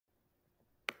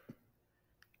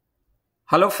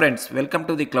Hello friends, welcome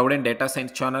to the Cloud and Data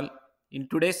Science channel. In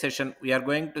today's session, we are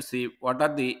going to see what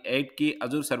are the 8 key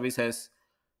Azure services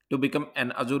to become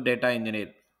an Azure data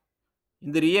engineer.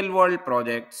 In the real world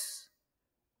projects,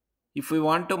 if we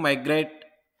want to migrate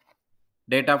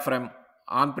data from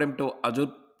on-prem to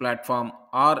Azure platform,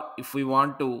 or if we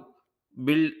want to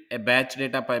build a batch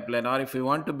data pipeline, or if we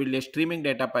want to build a streaming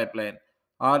data pipeline,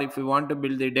 or if we want to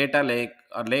build the data lake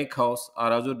or lake house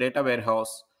or Azure data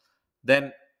warehouse,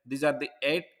 then these are the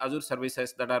 8 Azure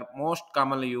services that are most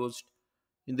commonly used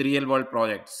in the real world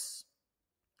projects.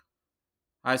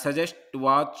 I suggest to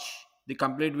watch the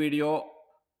complete video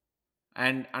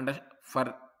and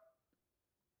for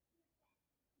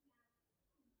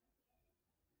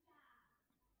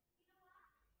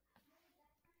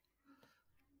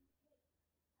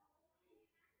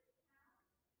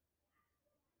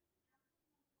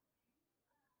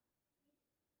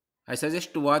I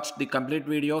suggest to watch the complete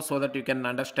video so that you can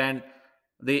understand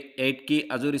the 8 key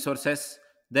Azure resources.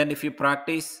 Then if you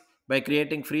practice by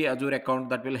creating free Azure account,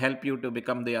 that will help you to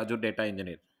become the Azure data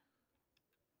engineer.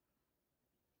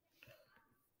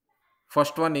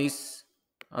 First one is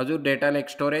Azure Data Lake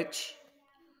Storage.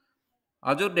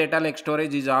 Azure Data Lake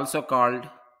Storage is also called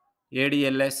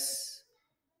ADLS,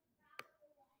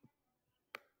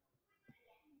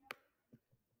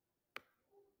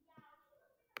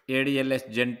 ADLS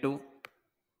Gen 2,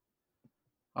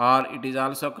 or it is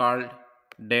also called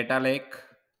Data Lake.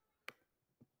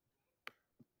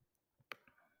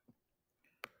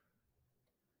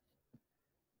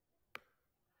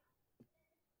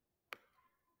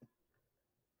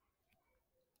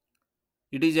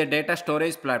 It is a data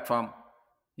storage platform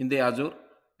in the Azure,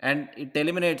 and it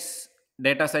eliminates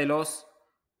data silos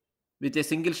with a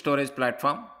single storage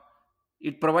platform.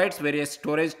 It provides various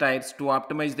storage tiers to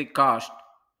optimize the cost,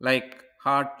 like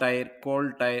hard tier,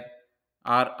 cold tier,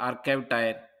 or archive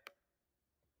tier.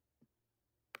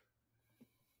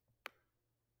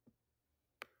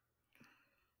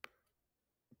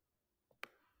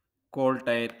 Cold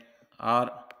tier or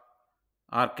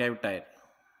archive tier.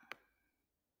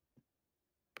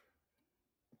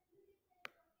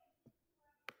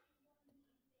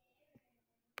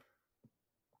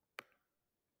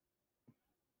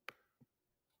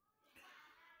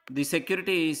 The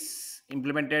security is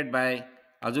implemented by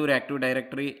Azure Active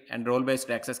Directory and role-based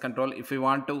access control. If you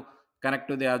want to connect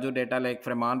to the Azure Data Lake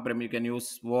from on-prem, you can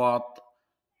use OAuth,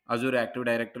 Azure Active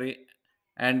Directory,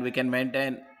 and we can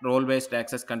maintain role-based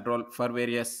access control for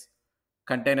various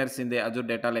containers in the Azure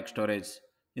Data Lake storage.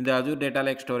 In the Azure Data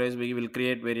Lake storage, we will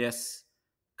create various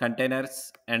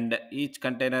containers, and each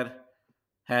container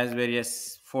has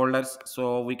various folders,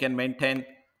 so we can maintain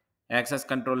access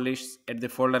control lists at the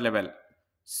folder level.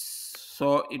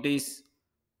 So it is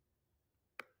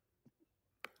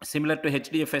similar to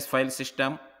HDFS file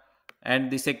system, and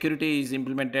the security is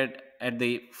implemented at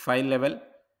the file level,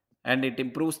 and it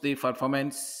improves the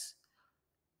performance,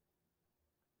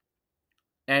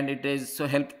 and it is so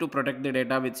help to protect the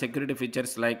data with security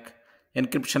features like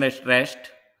encryption at rest.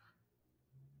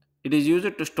 It is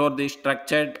used to store the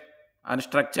structured,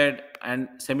 unstructured, and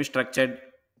semi-structured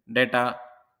data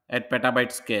at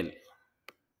petabyte scale.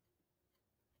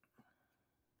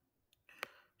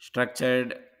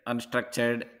 Structured,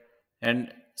 unstructured,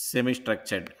 and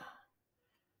semi-structured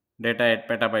data at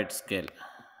petabyte scale.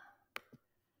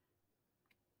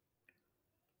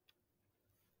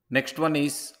 Next one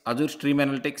is Azure Stream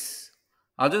Analytics.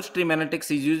 Azure Stream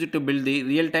Analytics is used to build the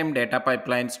real-time data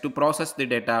pipelines to process the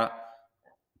data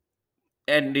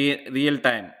in real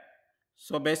time.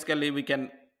 So basically, we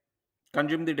can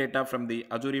consume the data from the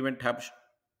Azure Event Hub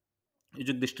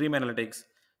using the Stream Analytics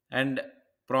and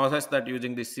process that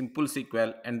using the simple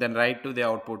SQL and then write to the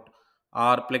output,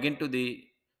 or plug into the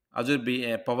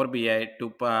Power BI to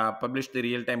publish the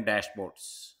real-time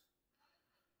dashboards.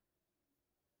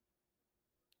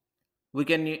 We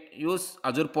can use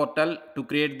Azure Portal to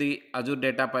create the Azure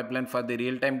data pipeline for the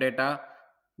real-time data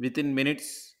within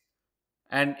minutes,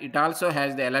 and it also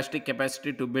has the elastic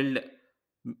capacity to build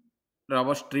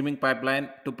robust streaming pipeline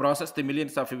to process the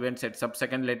millions of events at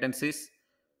sub-second latencies,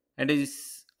 and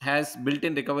has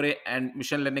built-in recovery and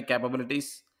machine learning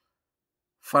capabilities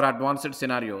for advanced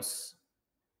scenarios.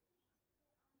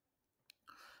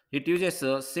 It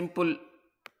uses simple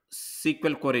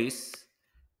SQL queries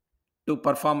to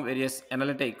perform various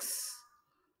analytics,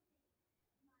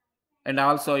 and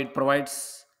also it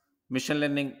provides machine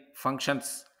learning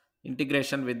functions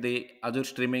integration with the Azure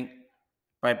streaming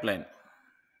pipeline.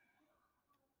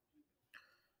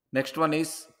 Next one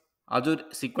is Azure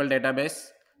SQL Database.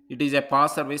 It is a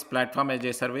PaaS service, platform as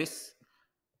a service,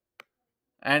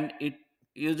 and it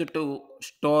used to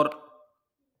store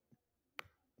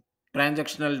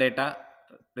transactional data,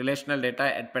 relational data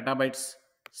at petabytes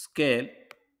scale,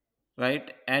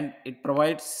 right? And it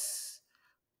provides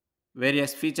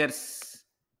various features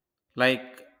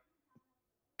like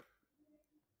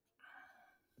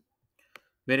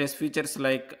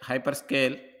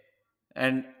hyperscale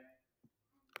and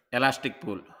elastic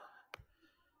pool.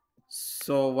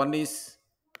 So one is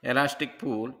elastic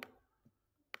pool,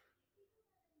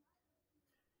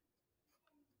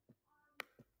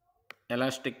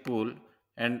 elastic pool,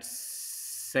 and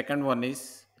second one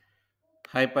is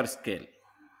hyperscale.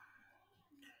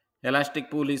 Elastic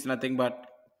pool is nothing but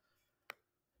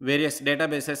various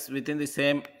databases within the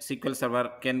same SQL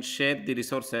server can share the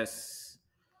resources,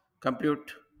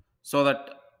 compute, so that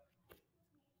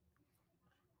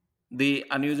the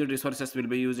unused resources will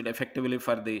be used effectively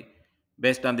for the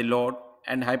based on the load.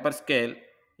 And hyperscale,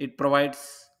 it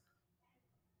provides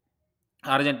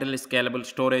horizontally scalable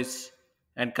storage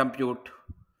and compute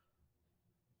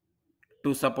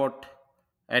to support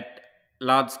at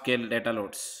large scale data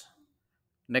loads.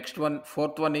 Next one,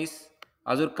 fourth one is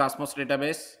Azure Cosmos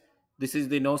database. This is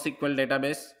the NoSQL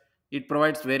database. It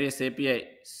provides various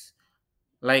APIs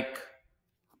like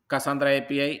Cassandra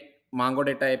API,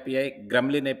 MongoData API,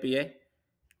 Gremlin API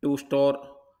to store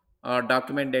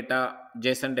document data,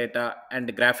 JSON data,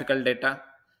 and graphical data.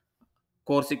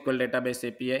 Core SQL database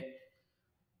API.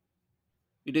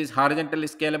 It is horizontally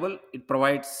scalable. It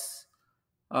provides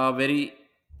very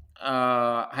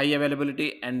high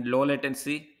availability and low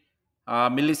latency,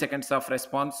 milliseconds of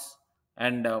response,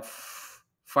 and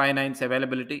 5 nines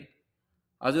availability.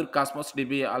 Azure Cosmos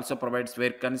DB also provides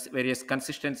various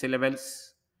consistency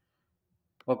levels.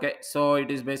 Okay, so it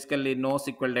is basically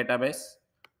NoSQL database,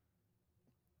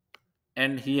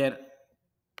 and here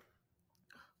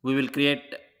we will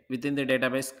create within the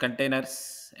database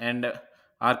containers and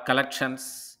our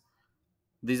collections.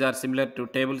 These are similar to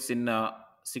tables in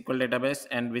SQL database,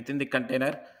 and within the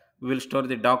container we will store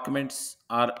the documents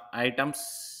or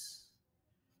items.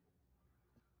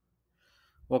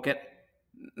 Okay,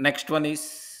 next one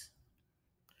is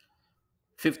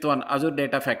fifth one, Azure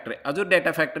Data Factory. Azure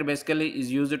Data Factory basically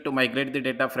is used to migrate the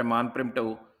data from on-prem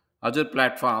to Azure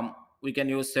platform. We can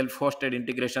use self-hosted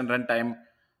integration runtime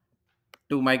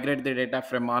to migrate the data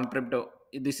from on-prem to,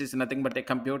 this is nothing but a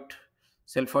compute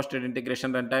self-hosted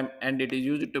integration runtime, and it is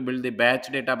used to build the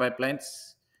batch data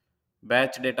pipelines,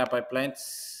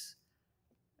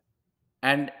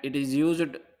 and it is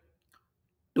used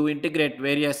to integrate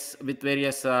various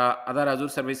other Azure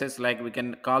services, like we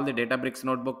can call the Databricks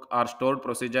notebook or stored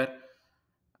procedure,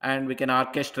 and we can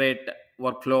orchestrate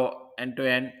workflow end to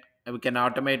end. We can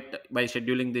automate by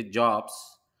scheduling the jobs.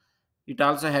 It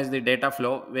also has the data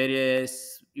flow.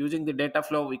 Various using the data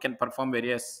flow, we can perform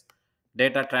various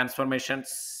data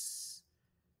transformations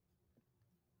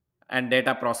and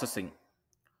data processing.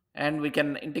 And we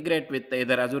can integrate with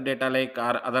either Azure Data Lake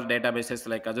or other databases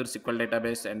like Azure SQL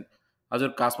database and Azure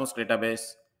Cosmos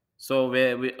database. So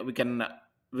we can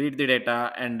read the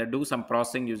data and do some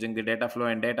processing using the data flow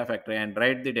and data factory and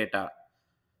write the data.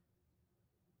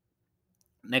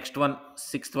 Next one,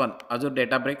 sixth one, Azure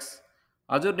Databricks.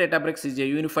 Azure Databricks is a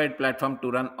unified platform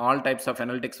to run all types of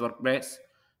analytics workbase.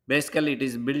 Basically, it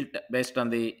is built based on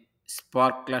the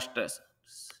Spark clusters.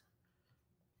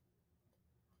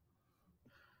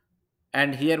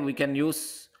 And here we can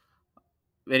use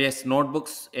various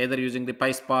notebooks, either using the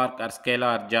PySpark or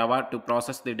Scala or Java to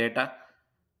process the data.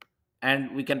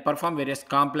 And we can perform various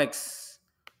complex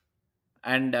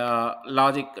and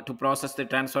logic to process the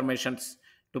transformations,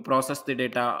 to process the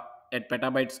data at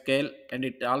petabyte scale. And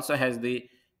it also has the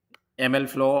ML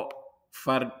flow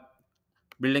for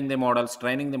building the models,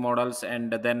 training the models,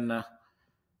 and then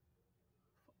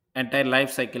entire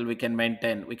life cycle we can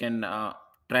maintain. We can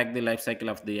track the life cycle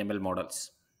of the ML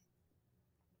models.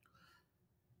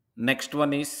 Next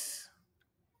one is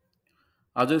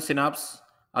Azure Synapse.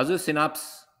 Azure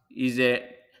Synapse is a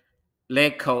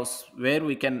lake house where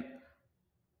we can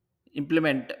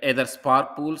implement either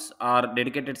Spark pools or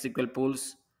dedicated SQL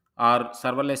pools or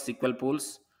serverless SQL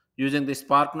pools. Using the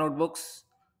Spark notebooks,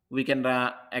 we can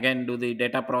again do the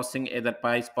data processing either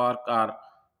PySpark or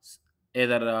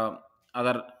either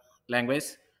other language.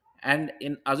 And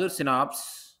in Azure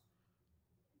Synapse,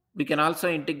 we can also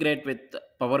integrate with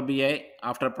Power BI.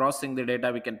 After processing the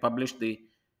data, we can publish the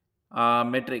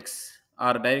metrics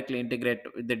or directly integrate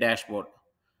with the dashboard.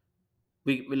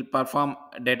 We will perform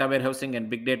data warehousing and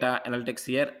big data analytics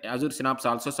here. Azure Synapse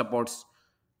also supports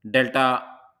Delta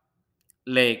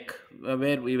Lake,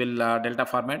 where we will Delta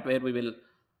format, where we will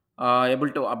able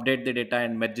to update the data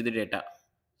and merge the data.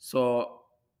 So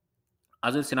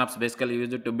Azure Synapse basically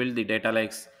used to build the data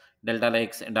lakes, Delta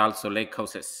lakes, and also lake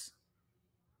houses.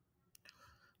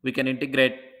 We can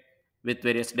integrate with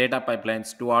various data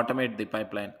pipelines to automate the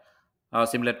pipeline,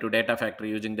 similar to Data Factory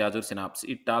using the Azure Synapse.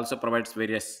 It also provides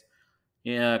various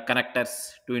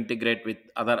connectors to integrate with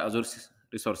other Azure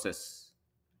resources.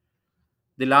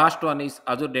 The last one is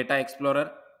Azure Data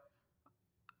Explorer.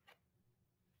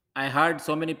 I heard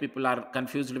so many people are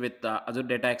confused with Azure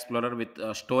Data Explorer with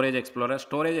Storage Explorer.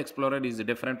 Storage Explorer is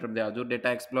different from the Azure Data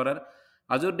Explorer.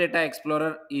 Azure Data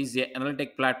Explorer is a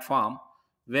analytic platform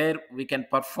where we can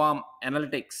perform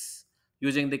analytics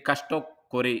using the Kusto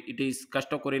query. It is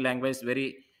Kusto query language,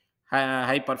 very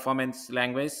high performance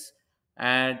language,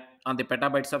 and on the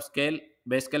petabytes of scale.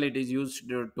 Basically, it is used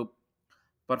to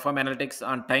perform analytics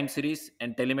on time series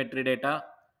and telemetry data.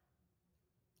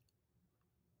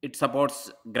 It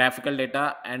supports graphical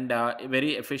data and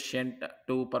very efficient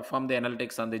to perform the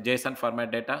analytics on the JSON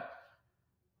format data.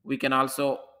 We can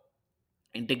also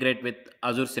integrate with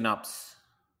Azure Synapse.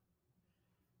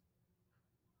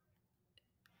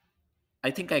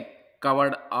 I think I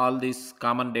covered all these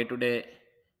common day-to-day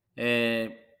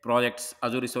projects,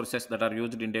 Azure resources that are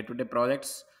used in day-to-day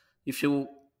projects. If you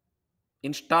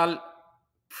install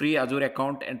free Azure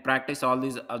account and practice all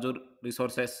these Azure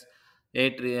resources,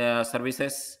 eight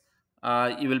services,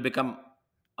 you will become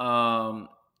um,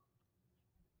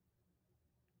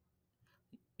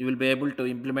 you will be able to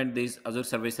implement these Azure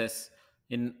services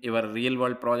in your real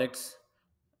world projects.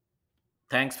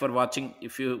 Thanks for watching.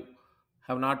 If you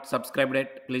have not subscribed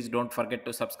yet, please don't forget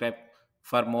to subscribe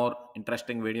for more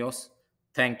interesting videos.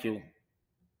 Thank you.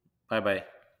 Bye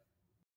bye.